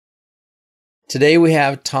Today we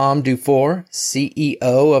have Tom Dufour, CEO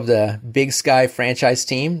of the Big Sky franchise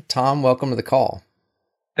team. Tom, welcome to the call.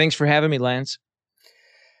 Thanks for having me, Lance.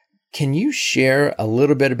 Can you share a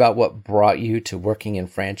little bit about what brought you to working in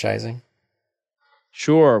franchising?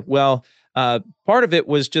 Sure. Well, part of it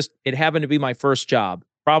was just it happened to be my first job.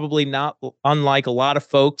 Probably not unlike a lot of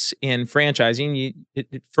folks in franchising.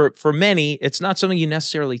 For many, it's not something you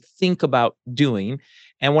necessarily think about doing.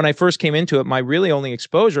 And when I first came into it, my really only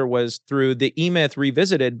exposure was through the E-Myth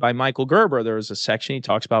Revisited by Michael Gerber. There was a section he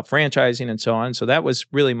talks about franchising and so on. So that was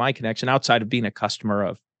really my connection outside of being a customer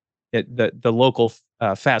of the local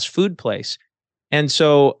fast food place. And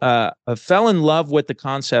so I fell in love with the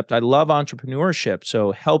concept. I love entrepreneurship.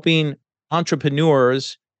 So helping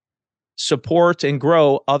entrepreneurs support and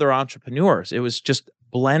grow other entrepreneurs. It was just a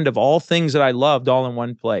blend of all things that I loved all in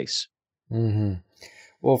one place. Mm-hmm.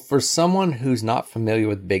 Well, for someone who's not familiar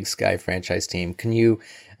with Big Sky franchise team, can you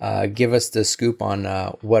give us the scoop on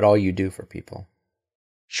what all you do for people?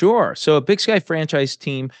 Sure. So a Big Sky franchise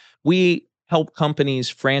team, we help companies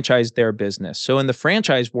franchise their business. So in the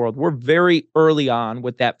franchise world, we're very early on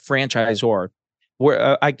with that franchisor.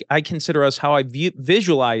 Where I consider us how I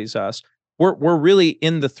visualize us. We're really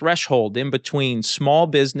in the threshold in between small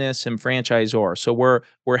business and franchisor. So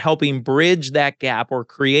we're helping bridge that gap or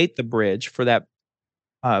create the bridge for that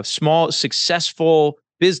small successful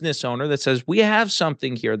business owner that says we have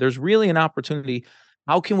something here. There's really an opportunity.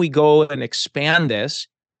 How can we go and expand this?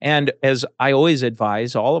 And as I always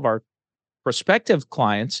advise all of our prospective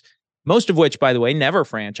clients, most of which, by the way, never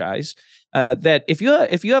franchise, that if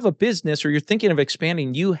you have a business or you're thinking of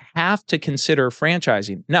expanding, you have to consider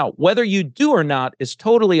franchising. Now, whether you do or not is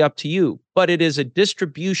totally up to you, but it is a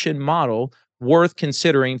distribution model worth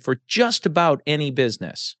considering for just about any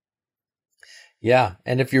business. Yeah,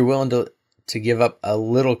 and if you're willing to give up a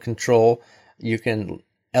little control,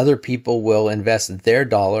 other people will invest their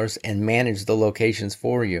dollars and manage the locations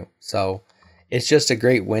for you. So it's just a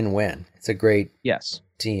great win-win. It's a great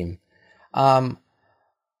team.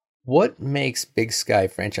 What makes Big Sky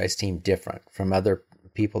franchise team different from other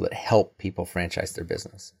people that help people franchise their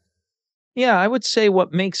business? Yeah, I would say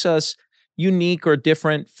what makes us unique or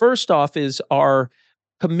different, first off, is our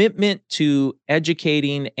commitment to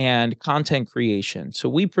educating and content creation. So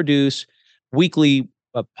we produce weekly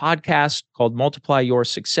a podcast called Multiply Your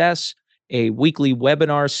Success, a weekly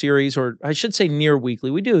webinar series, or I should say near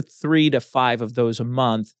weekly. We do 3 to 5 of those a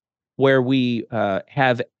month where we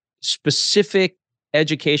have specific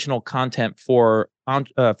educational content for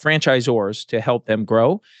franchisors to help them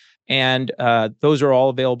grow. And those are all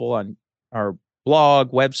available on our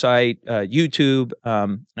blog, website, YouTube,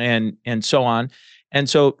 and so on. And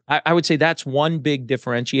so I would say that's one big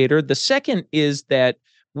differentiator. The second is that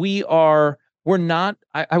we're not,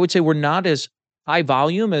 I would say we're not as high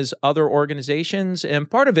volume as other organizations. And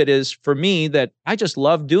part of it is for me that I just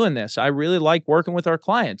love doing this. I really like working with our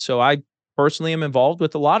clients. So I personally am involved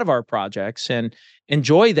with a lot of our projects and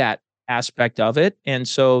enjoy that aspect of it. And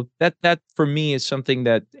so that for me is something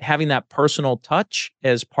that having that personal touch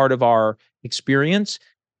as part of our experience.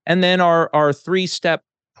 And then our 3-step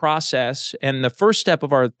process. And the first step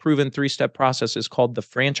of our proven 3-step process is called the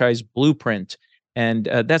Franchise Blueprint. And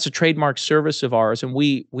that's a trademark service of ours. And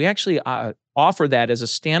we actually offer that as a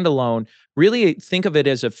standalone. Really think of it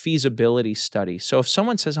as a feasibility study. So if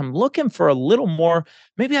someone says, I'm looking for a little more,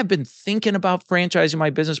 maybe I've been thinking about franchising my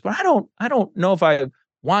business, but I don't know if I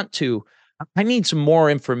want to. I need some more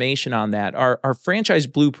information on that. Our Franchise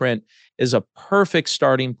Blueprint is a perfect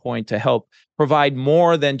starting point to help provide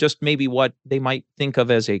more than just maybe what they might think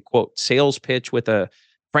of as a quote sales pitch with a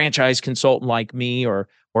franchise consultant like me or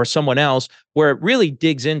someone else, where it really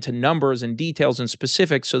digs into numbers and details and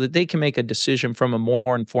specifics so that they can make a decision from a more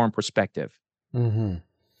informed perspective. Mm-hmm.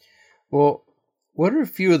 Well, what are a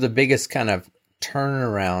few of the biggest kind of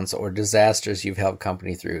turnarounds or disasters you've helped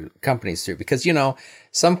companies through? Because,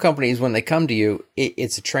 some companies, when they come to you,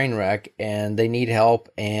 it's a train wreck and they need help,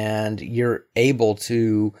 and you're able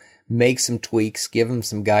to make some tweaks, give them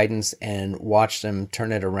some guidance, and watch them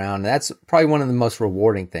turn it around. That's probably one of the most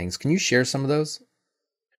rewarding things. Can you share some of those?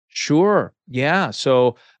 Sure. Yeah.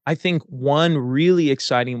 So I think one really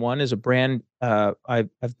exciting one is a brand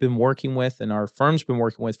I've been working with, and our firm's been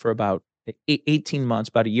working with for about 18 months,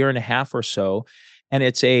 about a year and a half or so. And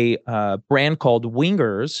it's a brand called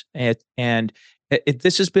Wingers.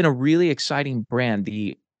 This has been a really exciting brand.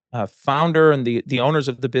 The founder and the owners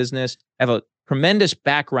of the business have a tremendous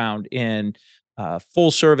background in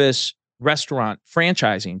full service restaurant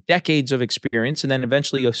franchising, decades of experience, and then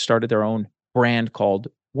eventually started their own brand called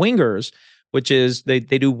Wingers, which is they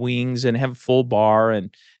do wings and have a full bar,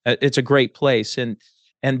 and it's a great place. And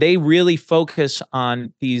And they really focus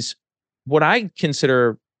on these, what I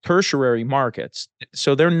consider tertiary markets.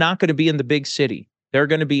 So they're not going to be in the big city. They're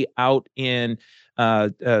going to be out in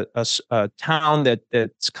a town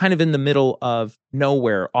that's kind of in the middle of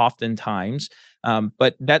nowhere, oftentimes.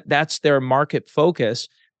 But that's their market focus.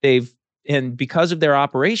 They've and because of their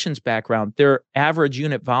operations background, their average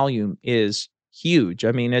unit volume is huge.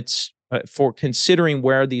 I mean, it's for considering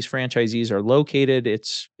where these franchisees are located,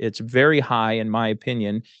 it's very high in my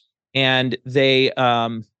opinion, and they're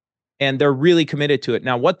really committed to it.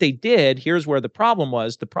 Now, what they did, here's where the problem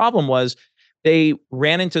was. The problem was they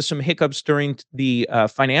ran into some hiccups during the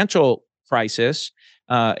financial crisis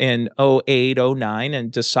in '08, '09,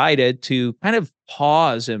 and decided to kind of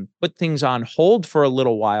pause and put things on hold for a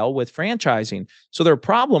little while with franchising. So their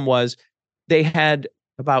problem was they had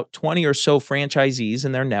about 20 or so franchisees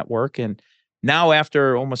in their network. And now,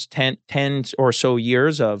 after almost 10 or so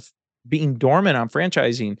years of being dormant on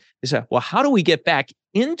franchising, they said, well, how do we get back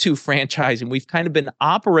into franchising? We've kind of been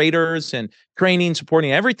operators and training,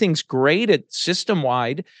 supporting, everything's great at system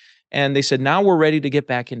wide. And they said, now we're ready to get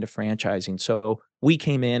back into franchising. So we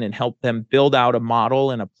came in and helped them build out a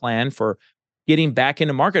model and a plan for getting back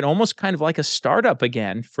into market, almost kind of like a startup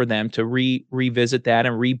again for them to revisit that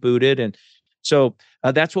and reboot it. And so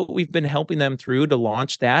that's what we've been helping them through to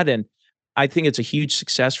launch that. And I think it's a huge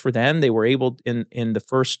success for them. They were able in the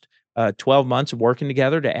first 12 months of working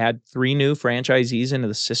together to add 3 new franchisees into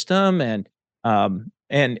the system. And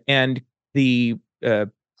the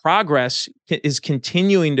progress is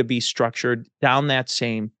continuing to be structured down that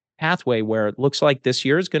same pathway, where it looks like this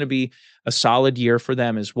year is going to be a solid year for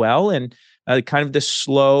them as well. And kind of the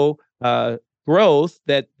slow growth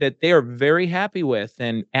that they are very happy with,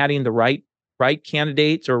 and adding the right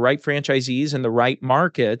candidates or right franchisees in the right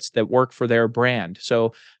markets that work for their brand.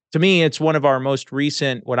 So to me, it's one of our most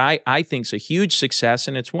recent, what I think is a huge success.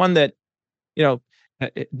 And it's one that, you know,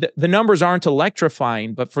 the numbers aren't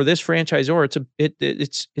electrifying, but for this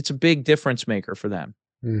franchisor, it's a big difference maker for them.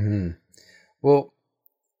 Mm-hmm. Well,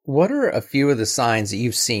 what are a few of the signs that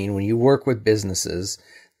you've seen when you work with businesses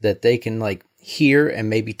that they can like hear and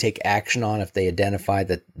maybe take action on if they identify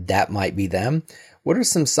that might be them? What are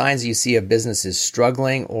some signs you see a business is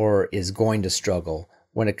struggling or is going to struggle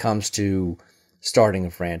when it comes to starting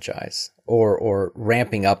a franchise or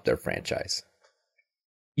ramping up their franchise?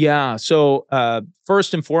 Yeah. So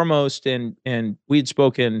first and foremost, and we had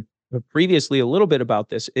spoken previously a little bit about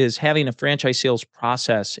this, is having a franchise sales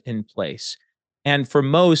process in place. And for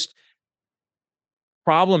most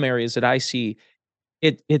problem areas that I see,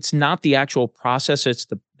 it's not the actual process that's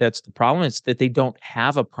the problem. It's that they don't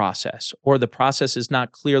have a process, or the process is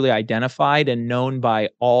not clearly identified and known by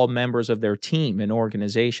all members of their team and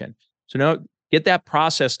organization. So no, get that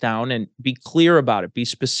process down and be clear about it, be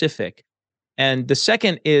specific. And the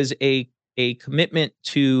second is a commitment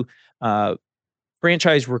to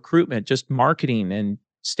franchise recruitment, just marketing and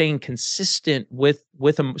staying consistent with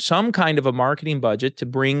some kind of a marketing budget to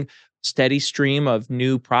bring steady stream of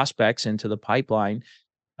new prospects into the pipeline.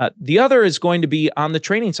 The other is going to be on the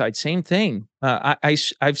training side. Same thing.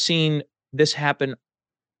 I've seen this happen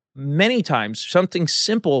many times. Something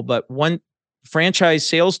simple, but one franchise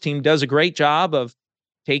sales team does a great job of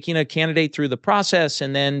taking a candidate through the process,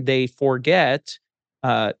 and then they forget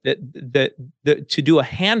to do a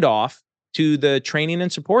handoff to the training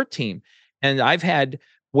and support team. And I've had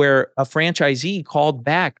where a franchisee called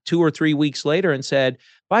back 2 or 3 weeks later and said,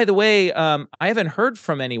 by the way, I haven't heard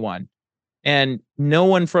from anyone. And no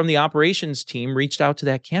one from the operations team reached out to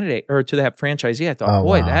that candidate or to that franchisee. I thought,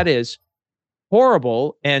 boy, wow, that is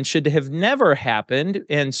horrible and should have never happened.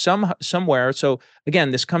 And somewhere. So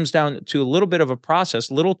again, this comes down to a little bit of a process,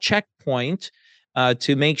 little checkpoint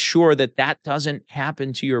to make sure that doesn't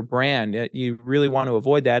happen to your brand. You really want to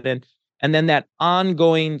avoid that. And then that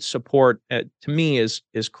ongoing support to me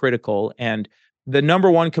is critical. And the number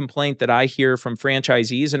one complaint that I hear from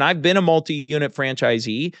franchisees, and I've been a multi-unit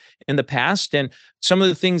franchisee in the past, and some of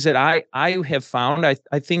the things that I have found,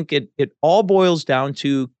 I think it all boils down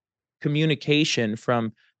to communication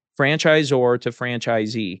from franchisor to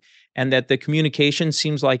franchisee, and that the communication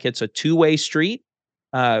seems like it's a two-way street.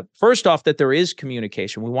 First off, that there is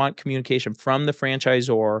communication. We want communication from the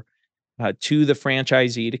franchisor to the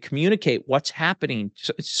franchisee to communicate what's happening.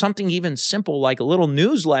 Something even simple like a little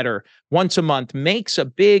newsletter once a month makes a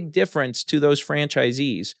big difference to those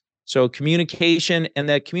franchisees. So communication, and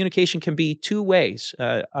that communication can be 2 ways.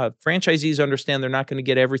 Franchisees understand they're not going to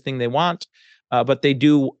get everything they want, but they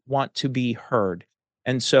do want to be heard.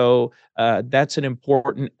 And so that's an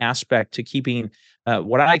important aspect to keeping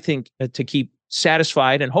what I think to keep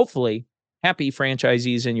satisfied and hopefully happy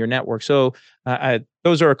franchisees in your network. So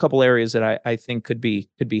those are a couple areas that I think could be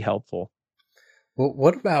helpful. Well,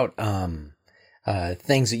 what about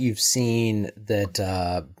things that you've seen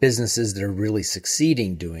that businesses that are really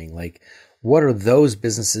succeeding doing? Like, what are those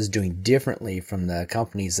businesses doing differently from the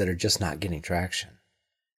companies that are just not getting traction?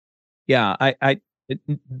 Yeah,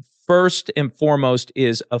 first and foremost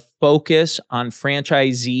is a focus on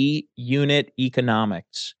franchisee unit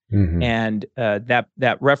economics, and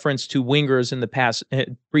that reference to Wingers in the past,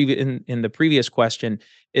 in the previous question,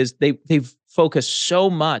 is they've focused so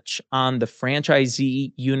much on the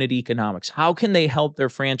franchisee unit economics. How can they help their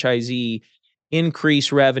franchisee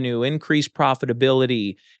increase revenue, increase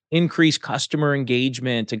profitability, increase customer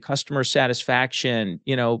engagement and customer satisfaction?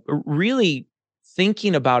 Really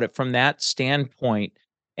thinking about it from that standpoint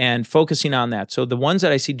and focusing on that. So the ones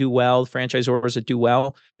that I see do well, franchisors that do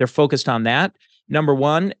well, they're focused on that, number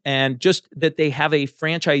one, and just that they have a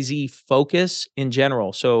franchisee focus in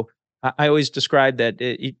general. So I always describe that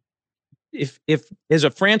if as a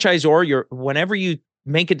franchisor, whenever you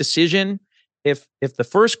make a decision, if the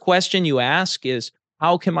first question you ask is,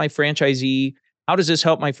 how does this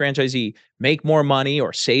help my franchisee make more money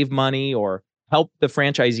or save money or help the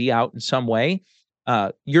franchisee out in some way,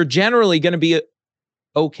 you're generally going to be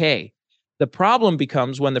okay. The problem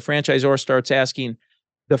becomes when the franchisor starts asking,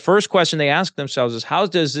 the first question they ask themselves is, how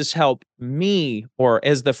does this help me, or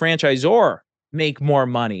as the franchisor, make more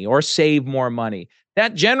money or save more money?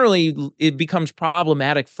 That generally, it becomes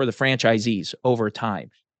problematic for the franchisees over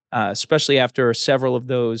time, especially after several of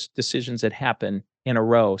those decisions that happen in a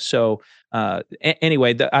row. So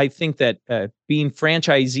anyway, I think that being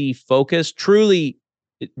franchisee focused, truly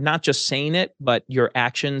not just saying it, but your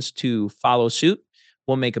actions to follow suit,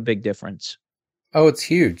 will make a big difference. Oh, it's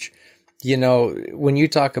huge. When you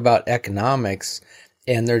talk about economics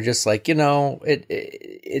and they're just like,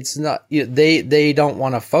 it's not, they don't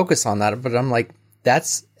want to focus on that. But I'm like,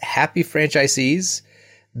 that's happy franchisees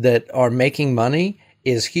that are making money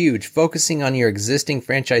is huge. Focusing on your existing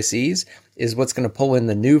franchisees is what's going to pull in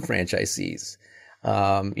the new franchisees,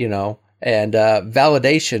 and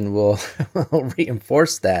validation will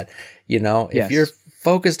reinforce that. Yes. If you're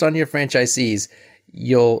focused on your franchisees,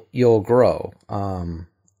 you'll grow.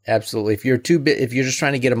 Absolutely. If you're just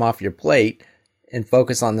trying to get them off your plate and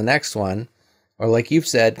focus on the next one, or like you've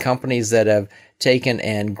said, companies that have taken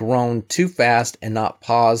and grown too fast and not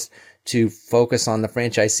paused to focus on the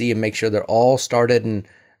franchisee and make sure they're all started and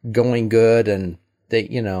going good, and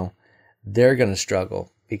they're going to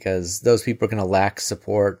struggle because those people are going to lack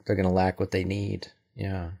support. They're going to lack what they need.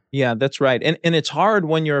 Yeah. Yeah, that's right. And it's hard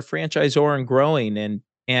when you're a franchisor and growing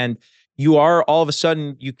and you are all of a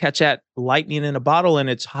sudden you catch that lightning in a bottle and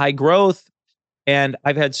it's high growth. And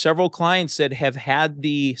I've had several clients that have had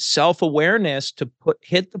the self-awareness to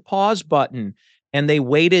hit the pause button, and they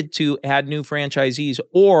waited to add new franchisees.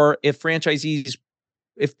 Or if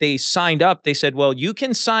they signed up, they said, well, you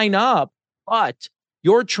can sign up, but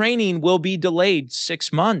your training will be delayed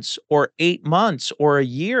 6 months or 8 months or a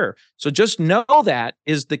year. So just know that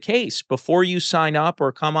is the case before you sign up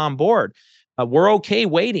or come on board. We're okay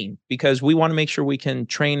waiting because we want to make sure we can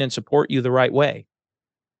train and support you the right way.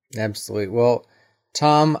 Absolutely. Well,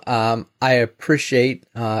 Tom, I appreciate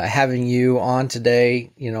having you on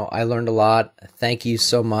today. I learned a lot. Thank you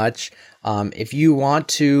so much. If you want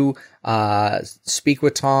to speak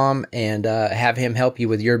with Tom and have him help you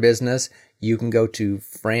with your business, you can go to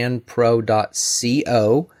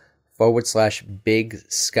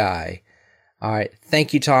franpro.co/Big Sky. All right.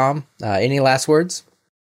 Thank you, Tom. Any last words?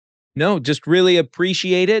 No, just really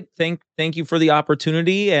appreciate it. Thank you for the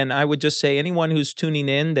opportunity. And I would just say anyone who's tuning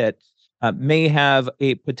in that may have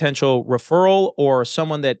a potential referral or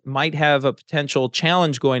someone that might have a potential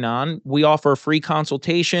challenge going on, we offer free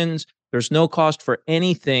consultations. There's no cost for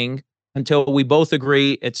anything until we both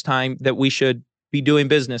agree it's time that we should be doing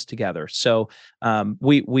business together. So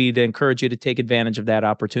we'd encourage you to take advantage of that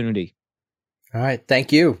opportunity. All right.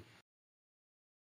 Thank you.